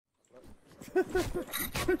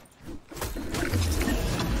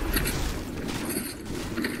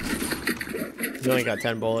He's only got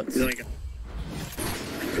 10 bullets. Go to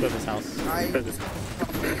his house. Is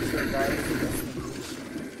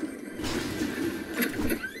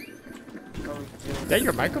that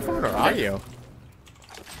your microphone or audio?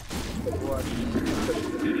 What?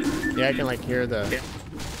 Yeah, I can like hear the...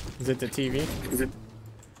 Is it the TV? Is it?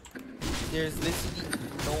 There's literally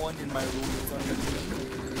no one in my room. It's on the TV.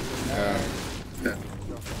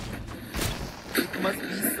 It must be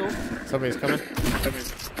so. Somebody's coming.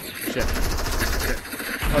 Shit.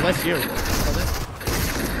 Oh, that's you.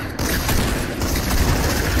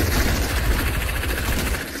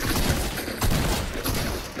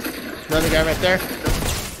 Another guy right there.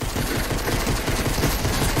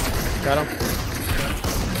 Got him.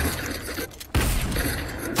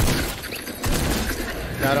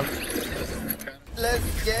 Got him.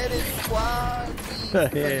 Let's get it, squad.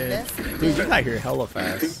 Yeah. Dude, you got here hella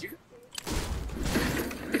fast.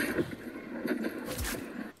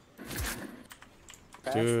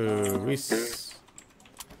 Dude, we...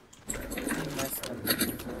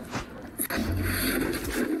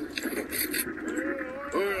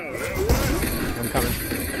 I'm coming.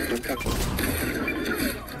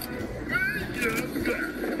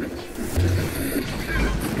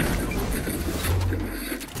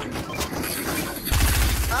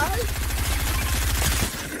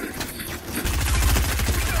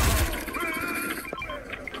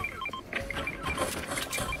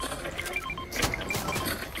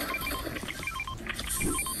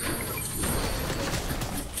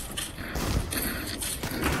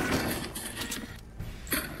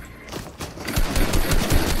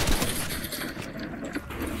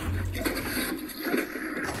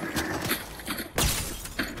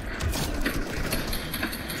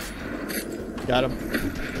 Got him.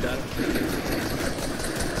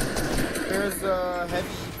 There's a heavy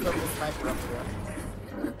purple sniper up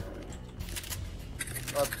there.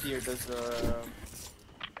 Up here, there's a...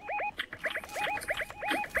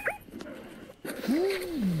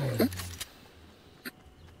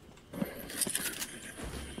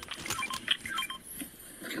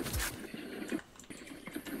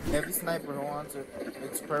 Heavy sniper, who wants it?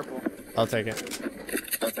 It's purple. I'll take it.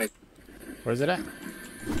 Where's it at?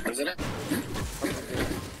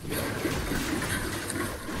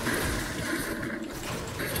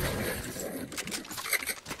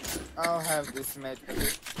 I'll have this med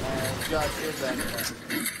kit. Josh, here's that.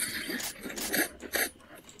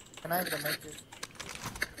 Can I have the med kit?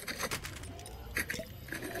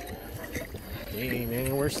 Dang,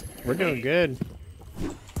 man, we're doing good.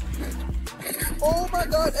 Oh my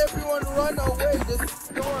god, everyone run away, this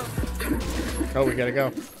storm! Oh, we gotta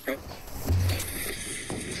go.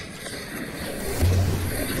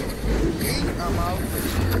 I'm out.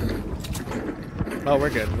 Oh, we're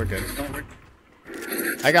good, we're good.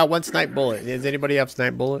 I got one snipe bullet. Does anybody have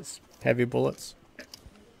snipe bullets? Heavy bullets?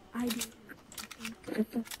 I do.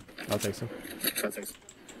 I'll take some.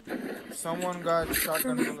 Someone got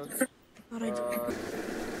shotgun bullets. Thought I did.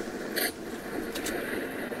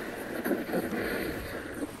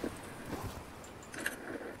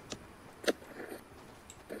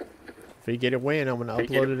 If you get a win, I'm gonna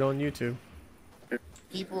upload it on YouTube.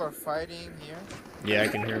 People are fighting here. Yeah, I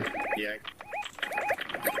can hear them.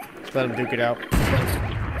 Let's let them duke it out.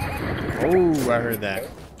 Oh, I heard that.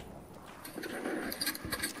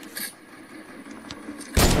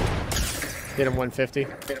 Hit him 150. I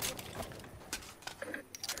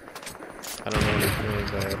don't know what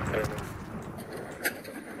he's doing, but...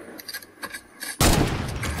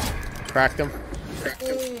 Cracked him.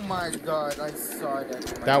 Oh my god, I saw that.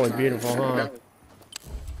 That was beautiful, huh?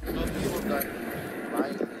 Those people got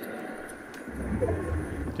right.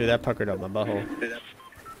 Dude, that puckered up my butthole.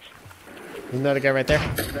 There's another guy right there.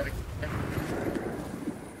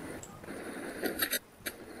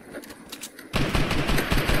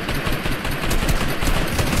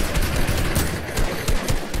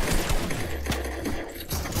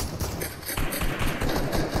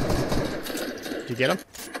 Did you get him?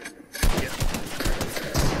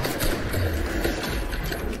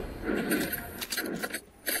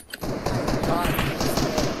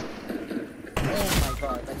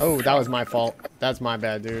 Oh, that was my fault. That's my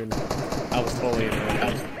bad, dude. I was fully in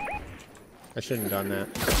there. I shouldn't have done that.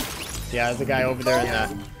 Yeah, there's a guy over there in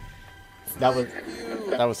that. That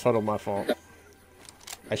was total my fault.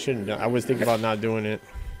 I shouldn't have done. I was thinking about not doing it.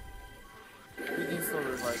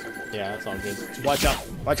 Yeah, that's all good. Watch out.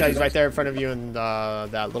 Watch out, he's right there in front of you in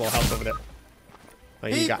that little house over there. Oh,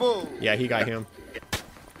 he got him.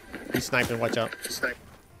 He's sniping, watch out.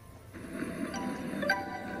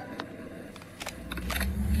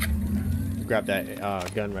 grab that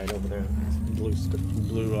gun right over there.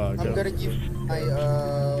 Blue I'm gun. gonna give my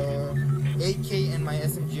AK and my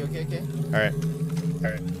SMG. Okay. Alright.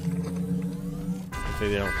 So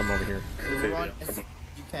they don't come over here. Run as you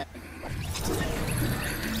can.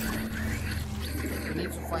 We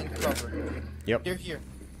need to find cover. Yep. They're here.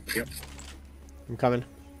 I'm coming.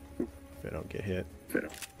 If I don't get hit.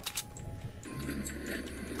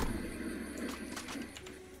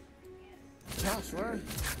 Josh, where are you?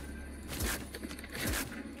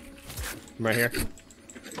 I'm right here.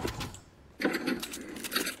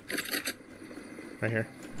 Right here.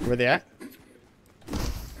 Where they at?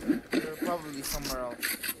 They're probably somewhere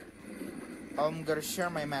else. I'm gonna share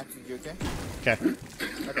my map with you, okay? Okay.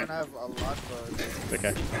 I don't have a lot, but...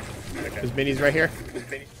 Okay. There's minis right here.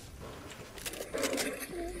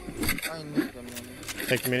 I need them, man.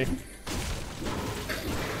 Take the mini.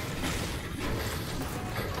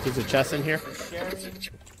 There's a chest in here. Sharing.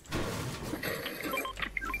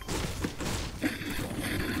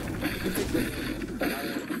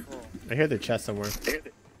 I hear the chest somewhere. I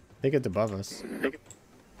think it's above us.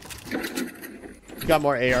 You got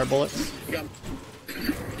more AR bullets?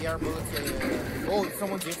 AR bullets. Oh,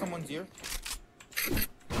 someone's here.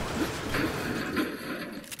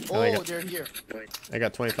 Oh, they're here. I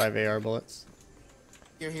got 25 AR bullets.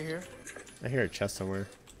 Here. I hear a chest somewhere.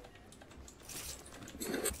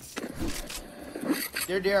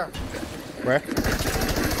 They're there. Where?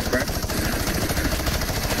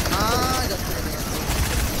 Ah, that's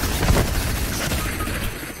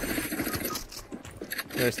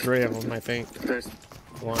There's 3 of them, I think.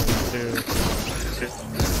 1, 2.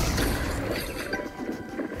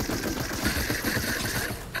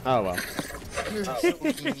 Oh well. You're so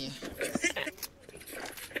skinny.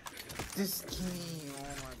 This skinny, oh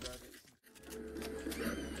my god.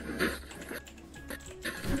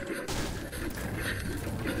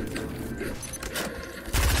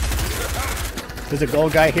 There's a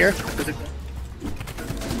gold guy here.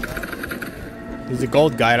 There's a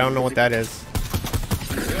gold guy. I don't know what that is.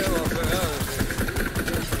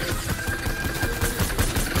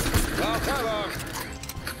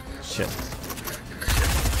 Shit.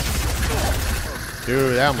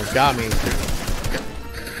 Dude, that almost got me.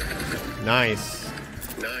 Nice.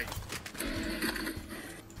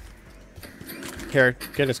 Here,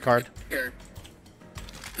 get his card.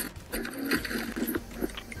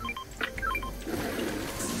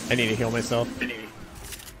 I need to heal myself.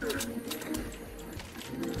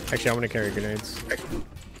 Actually, I'm gonna carry grenades.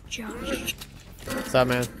 Josh. What's up,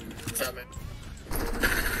 man?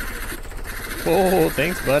 Oh,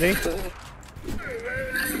 thanks, buddy.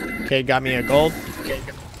 Okay, got me a gold. Yep.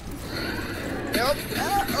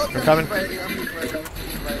 We're coming.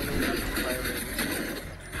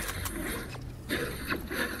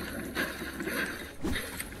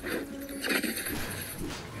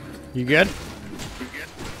 You good?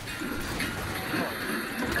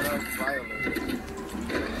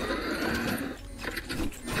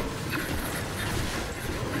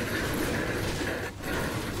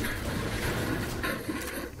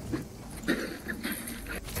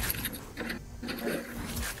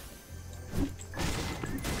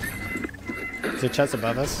 There's a chest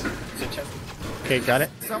above us. Okay, got it.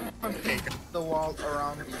 Someone pick the wall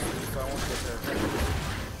around me, so I won't get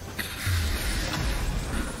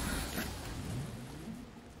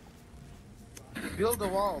hurt. Build the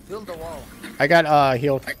wall. I got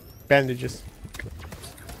heal bandages.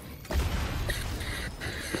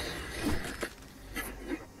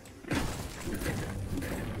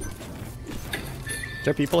 Is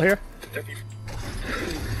there people here?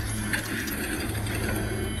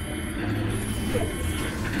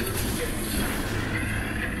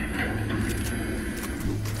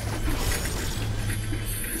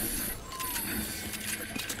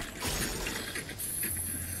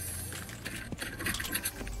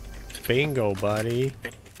 Bingo, buddy.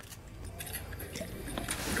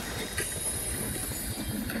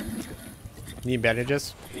 Need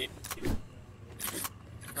bandages?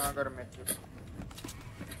 No, I gotta make it.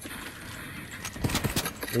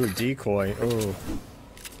 Ooh, decoy. Ooh.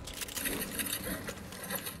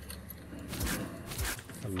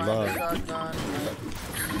 I love. Shotgun.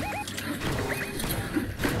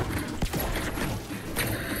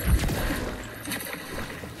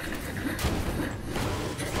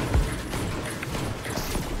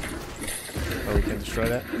 Oh, we can destroy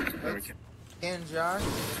that? And Josh,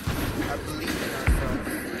 I believe in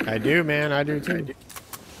ourselves. I do, man. I do too.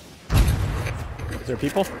 Is there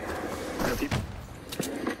people?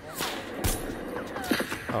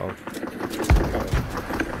 Oh.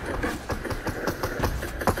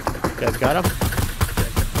 You guys got him?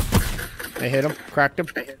 I hit him. Cracked him.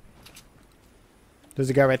 There's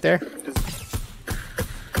a guy right there.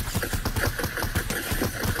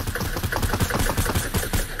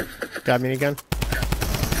 Got minigun.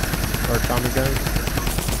 Or Tommy gun.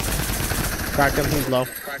 Cracked him, he's low.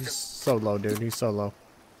 He's so low, dude. He's so low.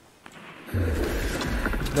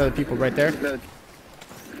 There's other people right there.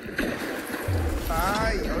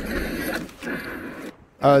 Hi, okay.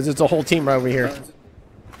 There's a whole team right over here.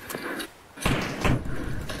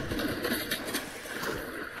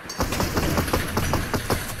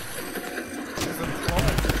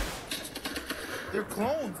 They're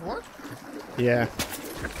clones, what? Yeah.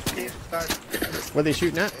 What are they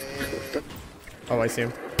shooting at? Oh, I see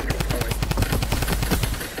him.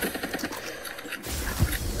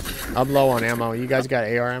 I'm low on ammo. You guys got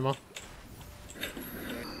AR ammo?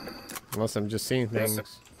 Unless I'm just seeing things.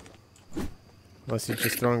 Unless he's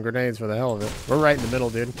just throwing grenades for the hell of it. We're right in the middle,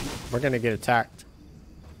 dude. We're gonna get attacked.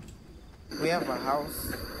 We have a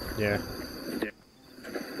house. Yeah.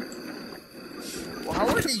 Well, how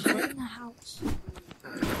are they In doing? the house.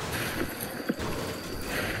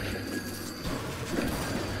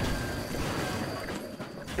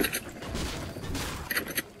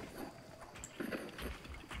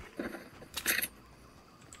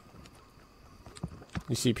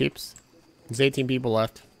 You see peeps? There's 18 people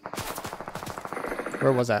left.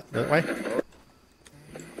 Where was that? That way?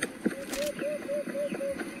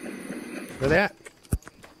 Where they at?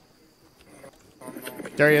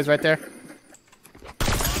 There he is right there.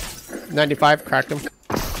 95, cracked him.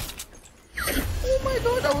 Oh my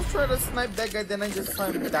god, I was trying to snipe that guy, then I just saw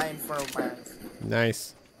him die in front of my eyes.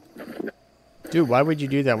 Nice. Dude, why would you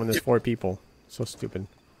do that when there's 4 people? So stupid.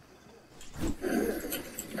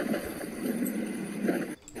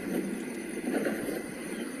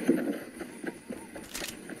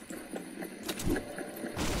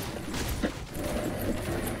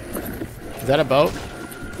 Is that a boat?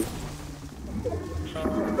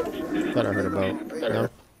 Thought I heard a boat. No?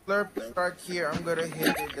 Slurp, start here. I'm gonna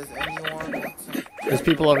hit it. Does anyone want some? There's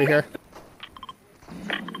people over here.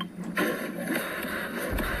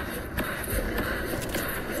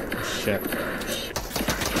 Shit.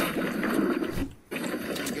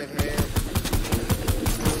 Get hit.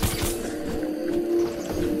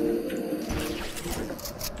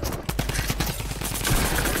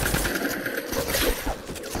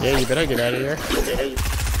 Yeah, you better get out of here.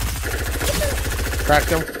 Cracked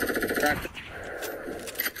him.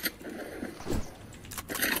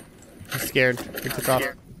 He's scared. He took off.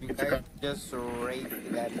 I just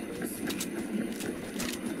raped that person.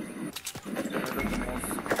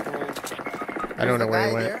 I don't know where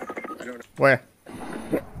he went. Where?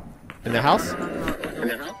 In the house?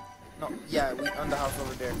 No, yeah, we on the house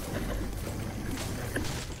over there.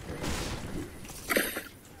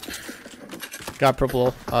 Got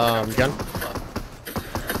purple gun.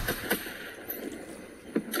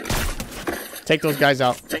 Take those guys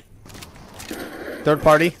out. Third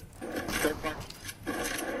party.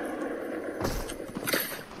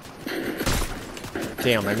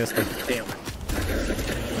 Damn, I missed him. Damn.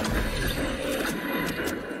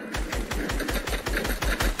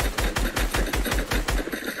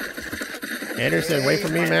 Anderson, wait for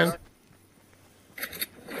me, man.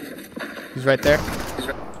 He's right there.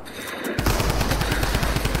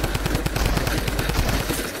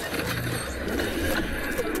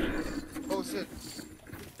 Oh shit.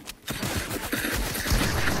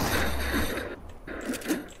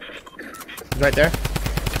 He's right there.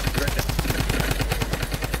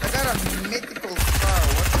 I got a mythical star.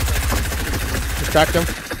 What the Distract him.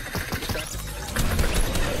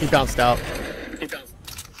 He bounced out.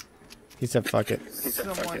 He said, fuck it.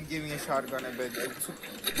 Someone give me a shotgun, I bet.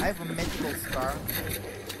 I have a mythical scar.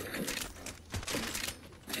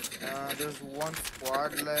 There's one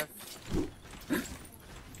squad left.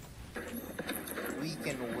 We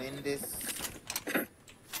can win this.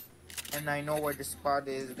 And I know where the spot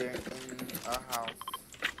is. They're in a house.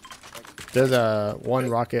 There's a one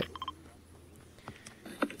rocket.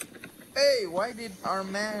 Hey, why did our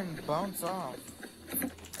man bounce off?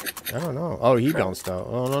 I don't know. Oh, he bounced out.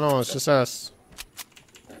 Oh, no, it's just us.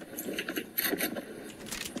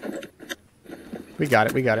 We got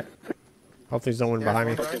it. Hopefully there's no one behind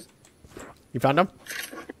me. You found him?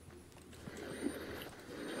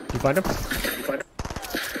 You find him?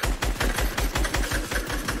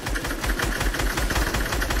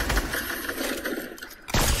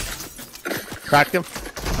 Cracked him.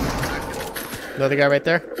 Another guy right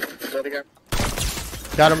there.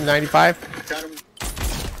 Got him, 95.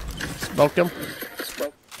 Smoked him.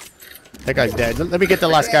 That guy's dead. Let me get the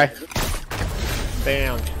last guy.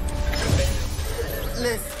 Bam.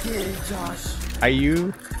 Let's get it, Josh. Are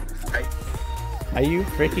you? Are you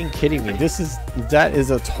freaking kidding me? That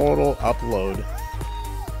is a total upload.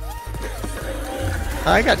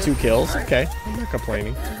 I got 2 kills. Okay, I'm not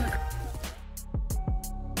complaining.